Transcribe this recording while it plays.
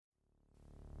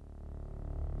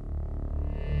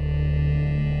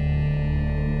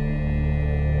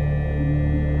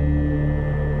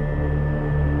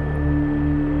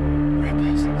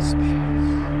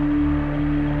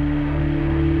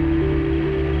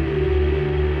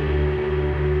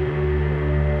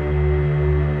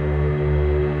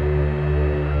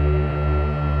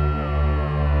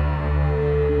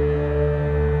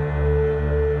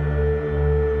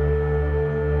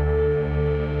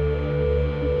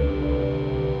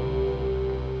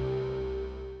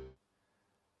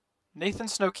Nathan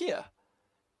Nokia,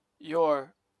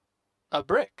 you're a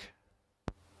brick.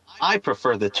 I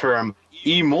prefer the term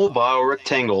immobile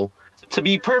rectangle to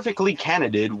be perfectly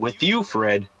candid with you,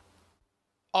 Fred.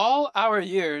 All our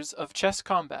years of chess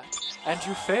combat, and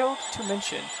you failed to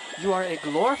mention you are a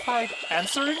glorified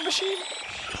answering machine?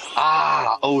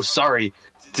 Sorry.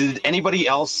 Did anybody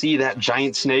else see that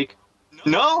giant snake?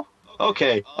 No?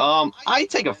 Okay, I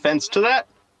take offense to that.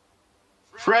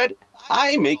 Fred,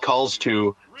 I make calls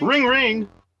too. Ring ring.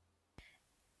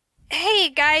 Hey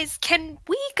guys, can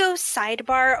we go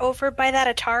sidebar over by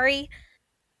that Atari?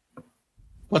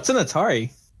 What's an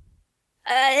Atari?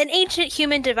 An ancient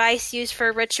human device used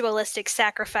for ritualistic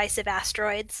sacrifice of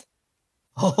asteroids.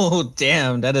 Oh,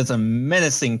 damn, that is a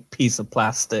menacing piece of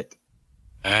plastic.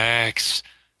 Max,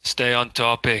 stay on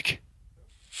topic.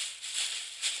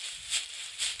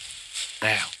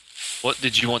 Now, what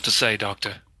did you want to say,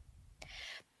 Doctor?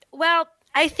 Well,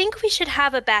 I think we should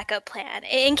have a backup plan,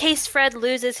 in case Fred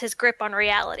loses his grip on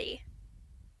reality.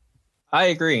 I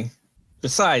agree.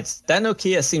 Besides, that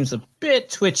Nokia seems a bit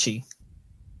twitchy.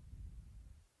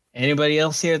 Anybody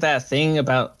else hear that thing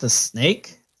about the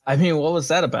snake? I mean, what was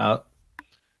that about?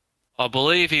 I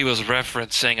believe he was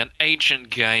referencing an ancient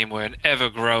game where an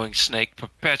ever-growing snake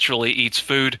perpetually eats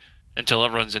food until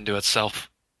it runs into itself.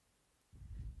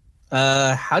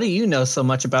 How do you know so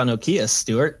much about Nokia,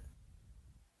 Stuart?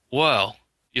 Well,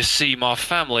 you see, my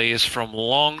family is from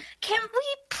long... Can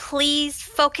we please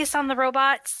focus on the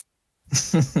robots?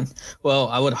 Well,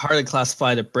 I would hardly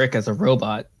classify the brick as a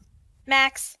robot.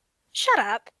 Max, shut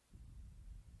up.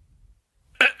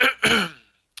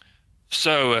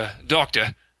 So,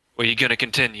 Doctor, were you gonna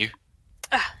continue?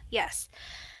 Yes.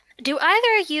 Do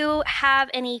either of you have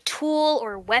any tool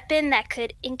or weapon that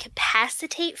could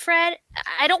incapacitate Fred?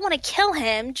 I don't want to kill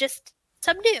him, just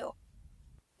subdue.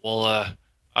 Well,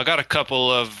 I got a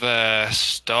couple of,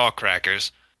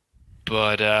 starcrackers.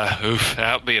 But,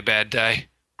 that'd be a bad day.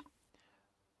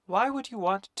 Why would you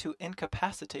want to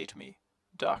incapacitate me,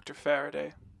 Dr.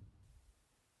 Faraday?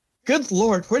 Good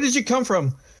lord, where did you come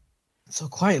from? So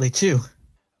quietly, too.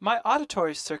 My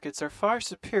auditory circuits are far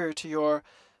superior to your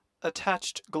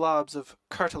attached globs of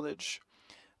cartilage.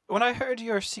 When I heard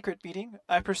your secret meeting,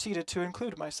 I proceeded to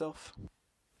include myself.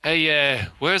 Hey,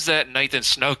 where's that Nathan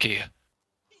Nokia?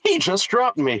 He just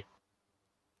dropped me.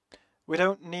 We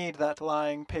don't need that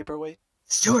lying paperweight.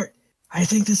 Stuart, I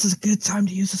think this is a good time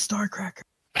to use a starcracker.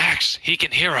 Max, he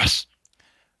can hear us.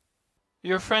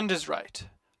 Your friend is right.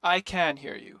 I can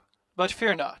hear you. But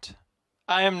fear not.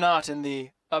 I am not in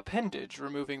the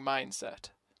appendage-removing mindset.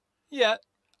 Yet,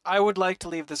 I would like to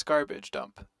leave this garbage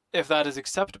dump, if that is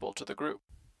acceptable to the group.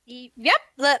 Yep,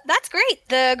 that's great.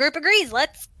 The group agrees.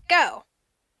 Let's go.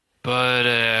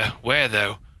 But, where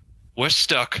though? We're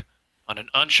stuck on an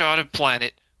uncharted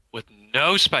planet with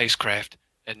no spacecraft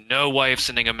and no way of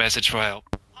sending a message for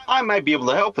help. I might be able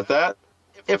to help with that.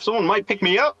 If someone might pick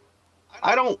me up.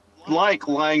 I don't like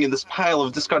lying in this pile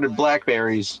of discarded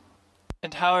blackberries.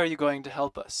 And how are you going to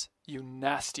help us, you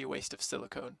nasty waste of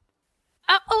silicone?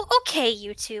 Okay,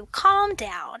 you two. Calm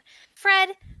down. Fred,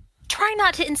 try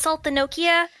not to insult the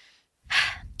Nokia.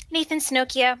 Nathan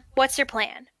Nokia, what's your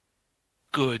plan?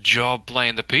 Good job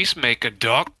playing the peacemaker,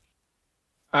 Doc.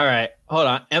 Alright, hold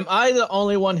on. Am I the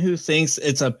only one who thinks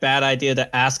it's a bad idea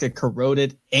to ask a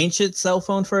corroded ancient cell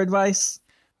phone for advice?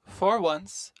 For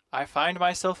once, I find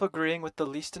myself agreeing with the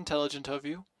least intelligent of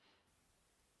you.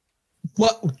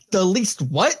 What? The least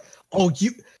what? Oh,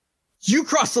 you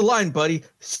crossed the line, buddy.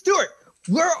 Stuart,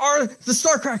 where are the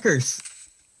starcrackers?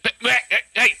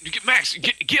 Hey, Max,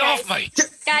 get off me!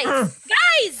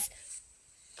 Guys!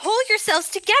 Hold yourselves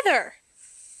together!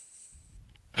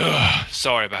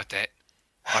 Sorry about that.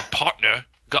 My partner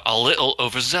got a little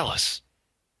overzealous.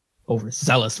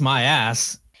 Overzealous, my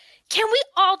ass. Can we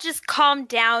all just calm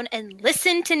down and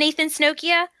listen to Nathan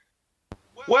Nokia?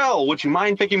 Well, would you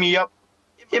mind picking me up?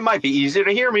 It might be easier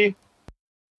to hear me.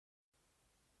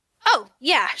 Oh,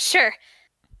 yeah, sure.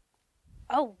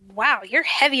 Oh, wow, you're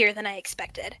heavier than I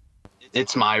expected.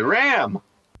 It's my RAM.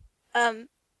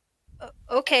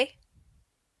 Okay.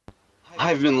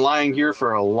 I've been lying here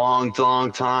for a long,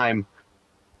 long time.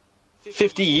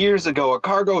 50 years ago, a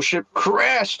cargo ship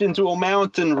crashed into a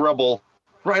mountain rubble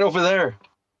right over there.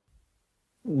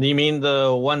 You mean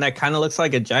the one that kind of looks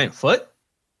like a giant foot?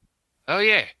 Oh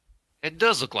yeah, it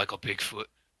does look like a Bigfoot.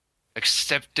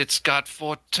 Except it's got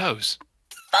 4 toes.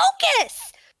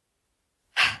 Focus!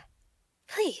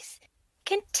 Please,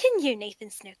 continue, Nathan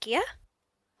Nokia.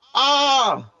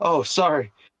 Oh,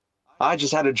 sorry. I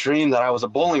just had a dream that I was a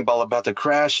bowling ball about to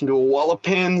crash into a wall of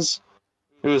pins.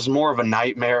 It was more of a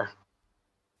nightmare.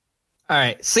 All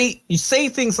right. See, you say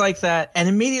things like that, and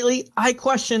immediately I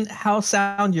question how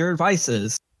sound your advice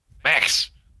is. Max,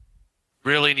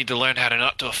 really need to learn how to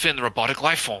not to offend the robotic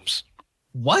life forms.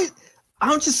 What?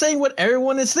 I'm just saying what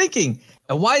everyone is thinking.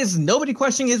 And why is nobody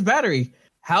questioning his battery?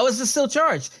 How is this still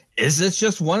charged? Is this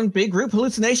just one big group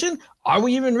hallucination? Are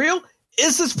we even real?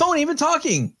 Is this phone even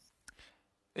talking?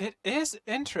 It is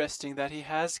interesting that he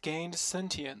has gained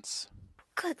sentience.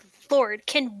 Good Lord,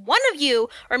 can one of you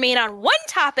remain on one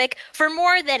topic for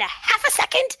more than a half a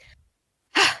second?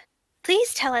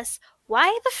 Please tell us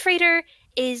why the freighter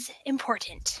is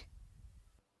important.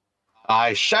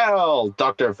 I shall,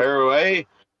 Dr. Fairway.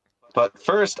 But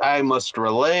first I must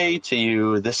relay to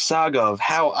you the saga of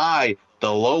how I,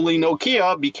 the lowly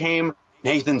Nokia, became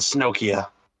Nathan Snokia.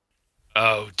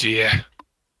 Oh dear.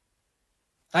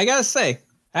 I gotta say,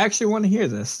 I actually want to hear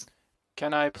this.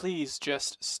 Can I please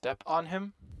just step on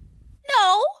him?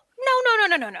 No.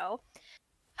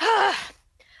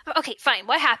 Okay, fine.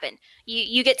 What happened?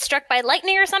 You get struck by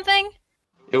lightning or something?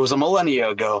 It was a millennia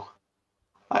ago.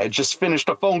 I had just finished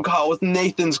a phone call with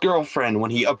Nathan's girlfriend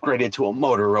when he upgraded to a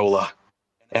Motorola,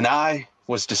 and I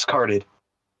was discarded.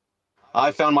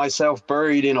 I found myself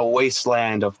buried in a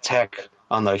wasteland of tech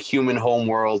on the human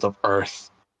homeworld of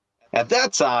Earth. At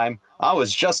that time, I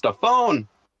was just a phone.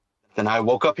 Then I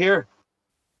woke up here.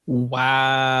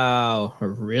 Wow. A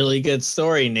really good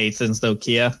story, Nathan's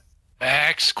Nokia.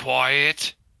 Max,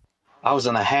 quiet. I was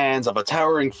in the hands of a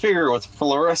towering figure with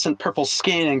fluorescent purple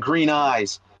skin and green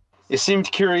eyes. It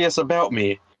seemed curious about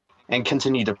me and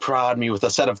continued to prod me with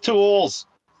a set of tools.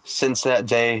 Since that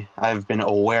day, I've been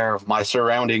aware of my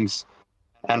surroundings.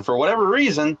 And for whatever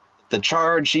reason, the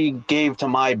charge he gave to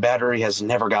my battery has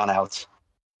never gone out.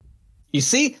 You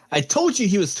see, I told you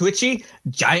he was twitchy.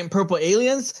 Giant purple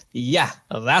aliens? Yeah,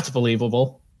 that's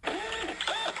believable.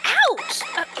 Ouch!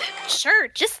 Sure,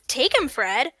 just take him,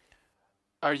 Fred.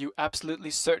 Are you absolutely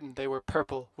certain they were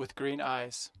purple with green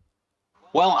eyes?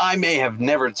 Well, I may have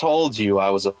never told you I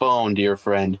was a phone, dear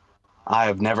friend. I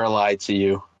have never lied to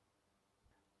you.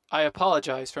 I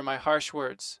apologize for my harsh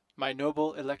words, my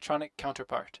noble electronic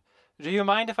counterpart. Do you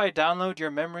mind if I download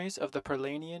your memories of the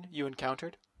Perlanian you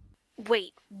encountered?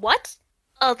 Wait, what?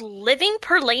 A living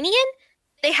Perlanian?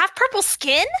 They have purple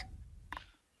skin?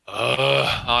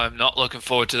 I'm not looking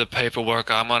forward to the paperwork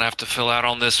I'm gonna have to fill out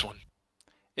on this one.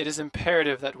 It is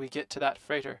imperative that we get to that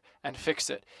freighter and fix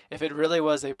it. If it really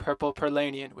was a purple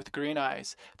Perlanian with green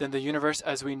eyes, then the universe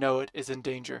as we know it is in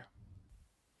danger.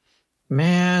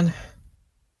 Man,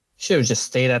 should have just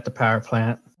stayed at the power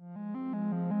plant.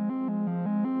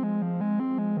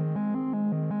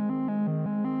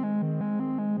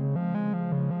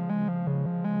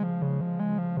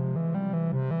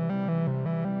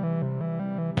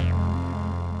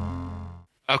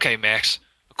 Okay, Max.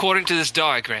 According to this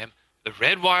diagram, the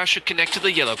red wire should connect to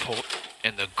the yellow port,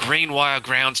 and the green wire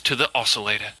grounds to the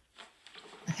oscillator.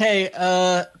 Hey,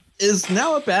 is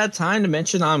now a bad time to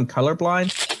mention I'm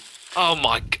colorblind? Oh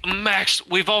my... Max,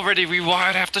 we've already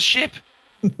rewired half the ship.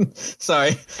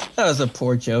 Sorry, that was a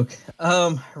poor joke.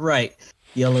 Right.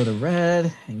 Yellow to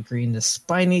red, and green to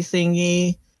spiny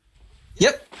thingy.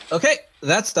 Yep, okay,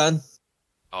 that's done.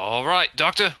 All right,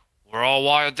 Doctor. We're all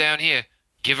wired down here.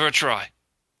 Give her a try.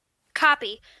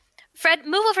 Copy. Fred,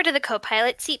 move over to the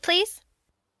co-pilot seat, please.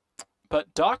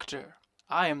 But doctor,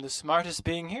 I am the smartest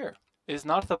being here. Is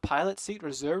not the pilot seat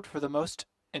reserved for the most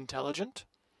intelligent?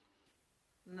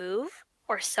 Move,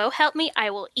 or so help me,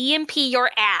 I will EMP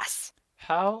your ass.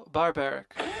 How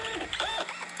barbaric.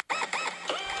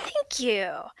 Thank you.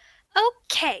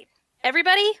 Okay,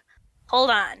 everybody, hold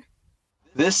on.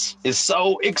 This is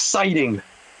so exciting.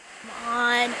 Come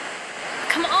on.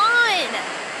 Come on!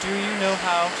 Do you know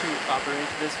how to operate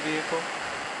this vehicle?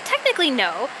 Technically,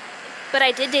 no. But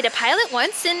I did date a pilot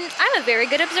once, and I'm a very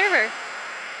good observer.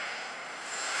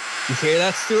 You hear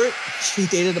that, Stuart? She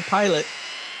dated a pilot.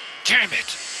 Damn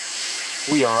it!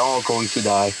 We are all going to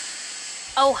die.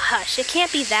 Oh, hush. It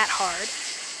can't be that hard.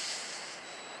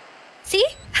 See?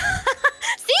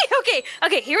 See?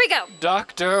 Okay, here we go.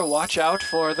 Doctor, watch out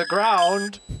for the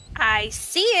ground. I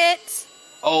see it.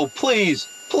 Oh, please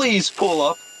pull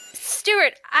up.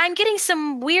 Stuart, I'm getting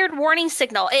some weird warning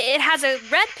signal. It has a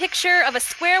red picture of a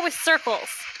square with circles.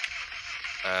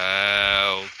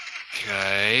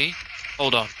 Okay.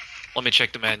 Hold on. Let me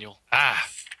check the manual.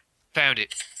 Found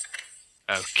it.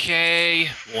 Okay.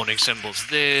 Warning symbol's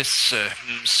this.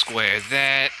 Square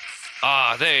that.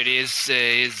 There it is.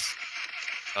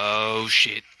 Oh,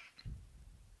 shit.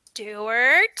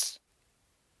 Stuart?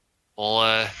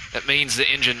 Well, that means the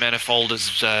engine manifold is,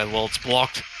 it's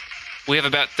blocked. We have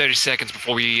about 30 seconds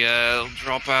before we,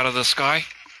 drop out of the sky.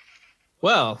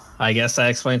 Well, I guess that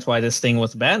explains why this thing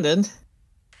was abandoned.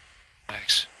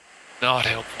 Thanks. Not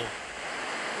helpful.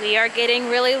 We are getting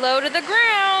really low to the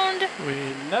ground. We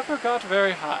never got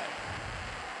very high.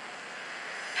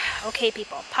 Okay,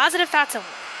 people. Positive thoughts only.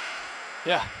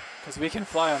 Yeah, because we can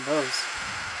fly on those.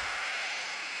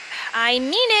 I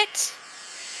mean it.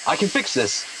 I can fix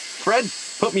this. Fred,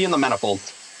 put me in the manifold.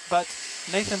 But,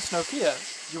 Nathan's Nokia,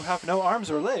 you have no arms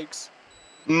or legs.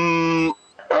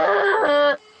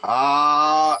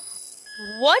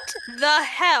 What the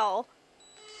hell?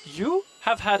 You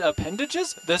have had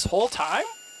appendages this whole time?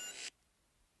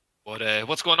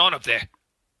 What's going on up there?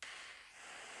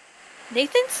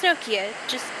 Nathan's Nokia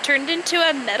just turned into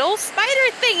a metal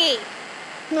spider thingy.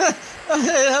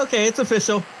 Okay, it's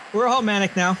official. We're all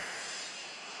manic now.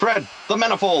 Fred, the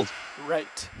manifold.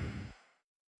 Right.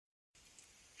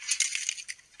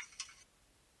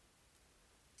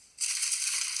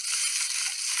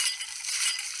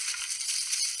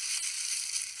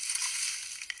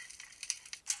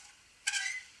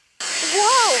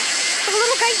 Whoa! The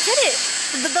little guy did it!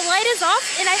 The light is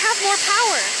off and I have more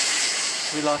power.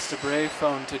 We lost a brave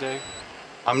phone today.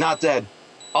 I'm not dead.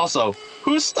 Also,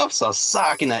 who stuffs a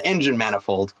sock in the engine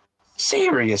manifold?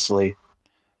 Seriously.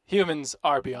 Humans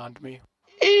are beyond me.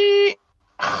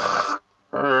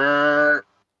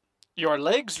 Your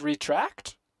legs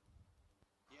retract?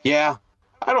 Yeah,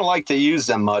 I don't like to use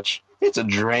them much. It's a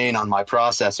drain on my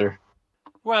processor.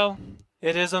 Well,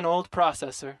 it is an old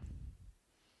processor.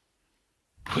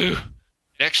 Whew.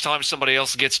 Next time somebody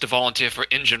else gets to volunteer for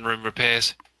engine room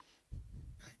repairs.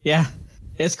 Yeah,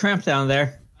 it's cramped down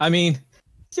there. I mean,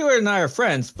 Stuart and I are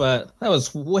friends, but that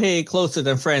was way closer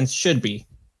than friends should be.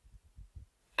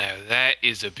 Now that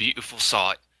is a beautiful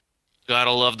sight.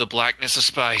 Gotta love the blackness of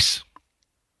space.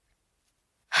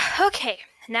 Okay,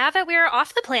 now that we're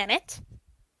off the planet,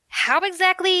 how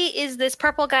exactly is this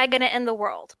purple guy gonna end the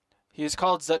world? He is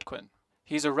called Zetquin.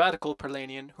 He's a radical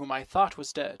Perlanian whom I thought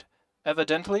was dead.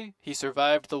 Evidently, he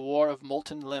survived the War of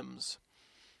Molten Limbs.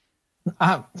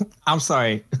 I'm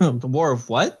sorry. The War of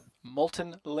what?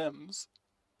 Molten Limbs.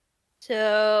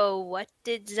 So, what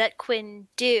did Zetquin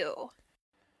do?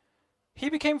 He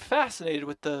became fascinated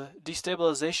with the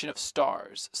destabilization of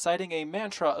stars. Citing a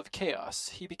mantra of chaos,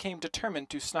 he became determined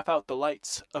to snuff out the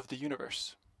lights of the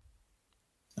universe.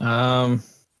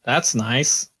 That's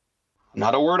nice.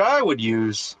 Not a word I would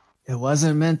use. It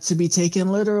wasn't meant to be taken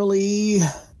literally.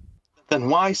 Then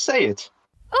why say it?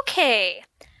 Okay,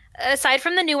 aside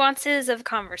from the nuances of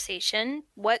conversation,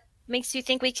 what makes you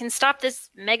think we can stop this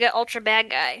mega ultra bad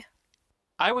guy?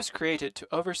 I was created to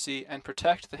oversee and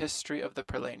protect the history of the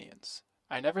Perlanians.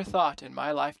 I never thought in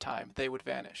my lifetime they would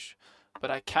vanish, but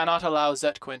I cannot allow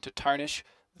Zetquin to tarnish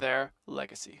their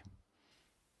legacy.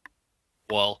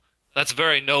 Well, that's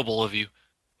very noble of you,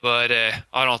 but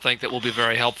I don't think that will be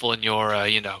very helpful in your,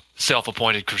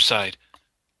 self-appointed crusade.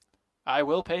 I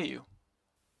will pay you.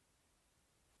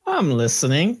 I'm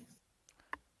listening.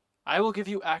 I will give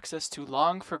you access to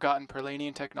long-forgotten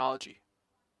Perlanian technology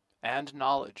and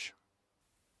knowledge.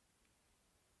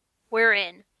 We're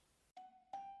in.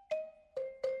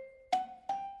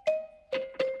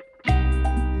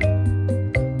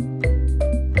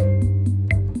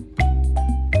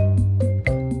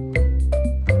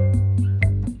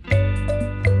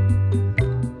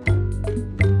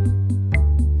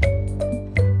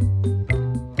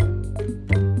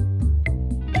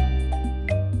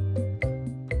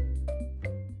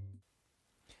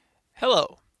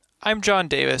 Hello, I'm John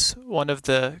Davis, one of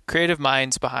the creative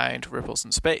minds behind Ripples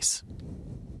in Space.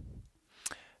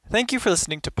 Thank you for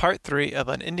listening to Part 3 of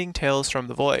Unending Tales from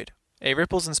the Void, a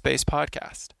Ripples in Space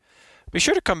podcast. Be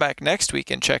sure to come back next week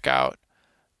and check out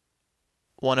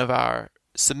one of our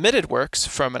submitted works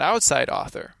from an outside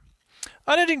author.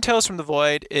 Unending Tales from the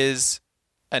Void is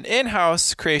an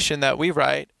in-house creation that we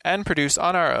write and produce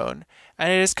on our own,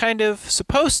 and it is kind of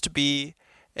supposed to be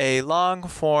a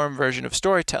long-form version of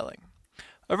storytelling.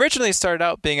 Originally, it started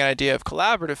out being an idea of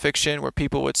collaborative fiction where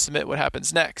people would submit what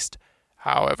happens next.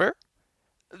 However,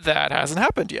 that hasn't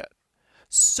happened yet.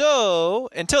 So,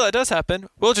 until that does happen,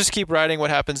 we'll just keep writing what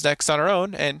happens next on our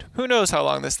own, and who knows how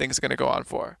long this thing's going to go on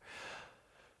for.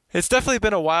 It's definitely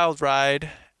been a wild ride,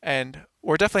 and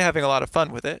we're definitely having a lot of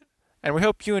fun with it, and we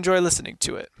hope you enjoy listening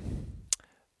to it.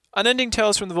 Unending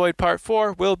Tales from the Void Part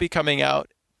 4 will be coming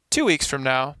out 2 weeks from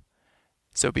now,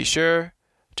 so be sure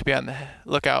to be on the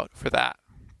lookout for that.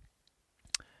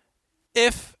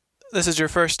 If this is your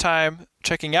first time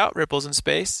checking out Ripples in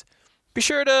Space, be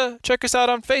sure to check us out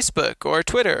on Facebook or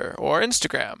Twitter or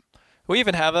Instagram. We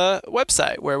even have a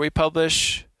website where we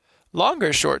publish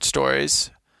longer short stories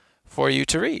for you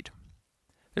to read.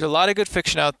 There's a lot of good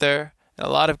fiction out there, and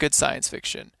a lot of good science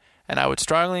fiction, and I would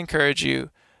strongly encourage you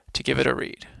to give it a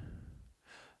read.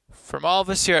 From all of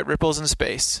us here at Ripples in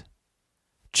Space,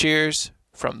 cheers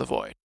from the void.